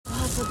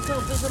What's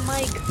up? There's a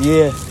mic.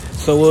 Yeah.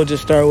 So we'll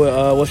just start with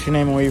what's your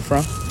name and where you're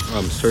from?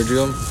 I'm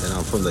Sergio, and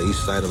I'm from the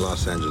east side of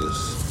Los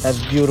Angeles.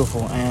 That's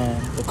beautiful.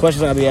 And the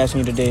questions I'll be asking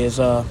you today is,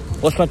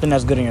 what's something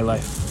that's good in your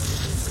life?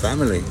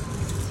 Family.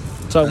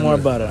 Talk more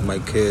about it. My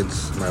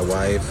kids, my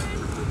wife,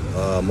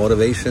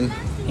 motivation.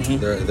 Mm-hmm.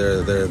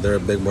 They're a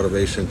big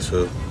motivation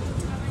to, you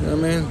know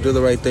what I mean, do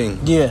the right thing.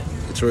 Yeah.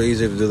 It's really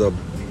easy to do the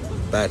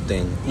bad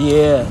thing. Yeah. You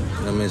know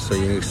what I mean? So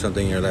you need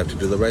something in your life to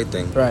do the right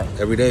thing. Right.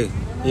 Every day.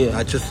 Yeah.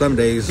 Not just some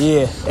days.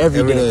 Yeah.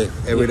 Every day.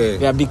 Every day. You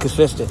gotta be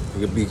consistent.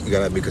 You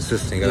gotta be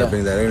consistent. You gotta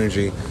bring that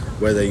energy,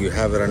 whether you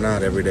have it or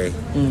not, every day.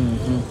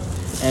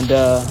 Mm-hmm. And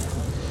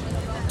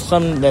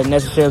something that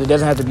necessarily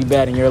doesn't have to be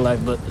bad in your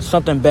life, but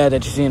something bad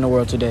that you see in the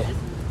world today.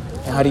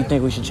 And how do you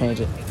think we should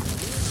change it?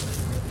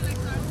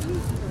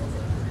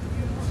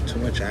 Too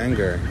much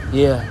anger.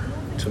 Yeah.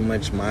 Too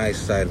much my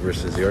side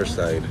versus your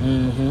side.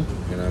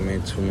 Mm-hmm. You know what I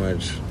mean? Too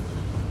much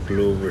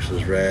blue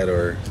versus red,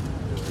 or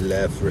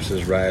left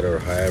versus right, or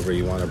however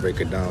you want to break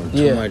it down.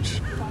 Too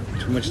much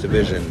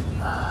division.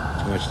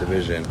 Too much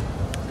division.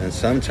 And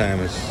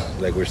sometimes,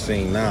 like we're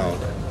seeing now,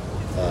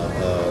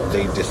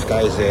 they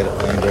disguise it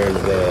under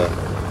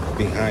the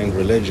behind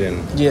religion,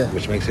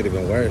 which makes it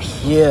even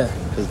worse. Yeah.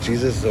 Because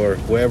Jesus, or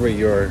whoever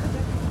your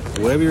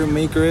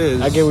maker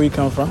is, I get where you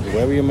come from.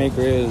 Whoever your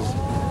maker is,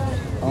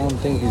 I don't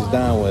think he's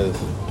down with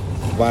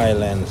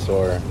violence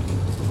or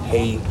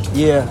hate.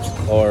 Yeah.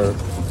 Or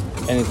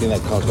anything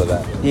that comes with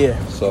that. Yeah.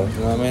 So, you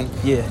know what I mean?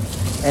 Yeah.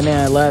 And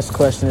then last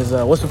question is,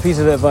 what's a piece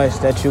of advice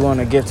that you want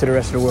to give to the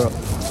rest of the world?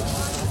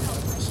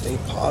 Stay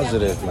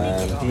positive,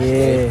 man.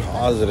 Yeah. Stay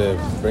positive.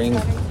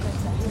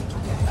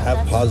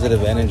 Have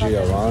positive energy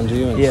around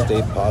you and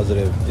stay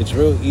positive. It's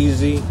real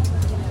easy.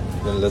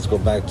 Then let's go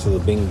back to the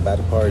being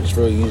bad part. It's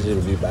real easy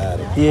to be bad.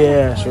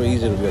 Yeah. It's real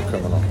easy to be a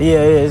criminal.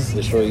 Yeah, it is.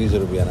 It's real easy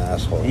to be an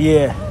asshole.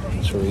 Yeah.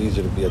 It's real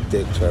easy to be a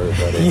dick to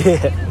everybody.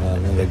 Yeah. You know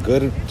what I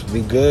mean? To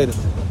be good,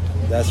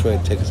 that's where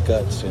it takes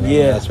guts. You know?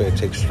 Yeah. That's where it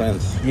takes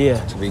strength. Yeah.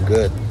 To be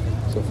good.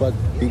 So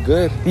be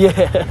good.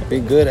 Yeah. Be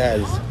good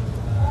as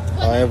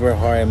however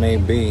hard it may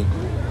be.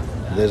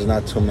 There's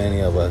not too many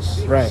of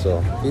us. Right.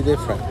 So be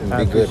different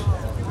and be good.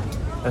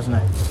 That's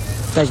nice.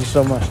 Thank you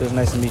so much. It was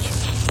nice to meet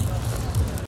you.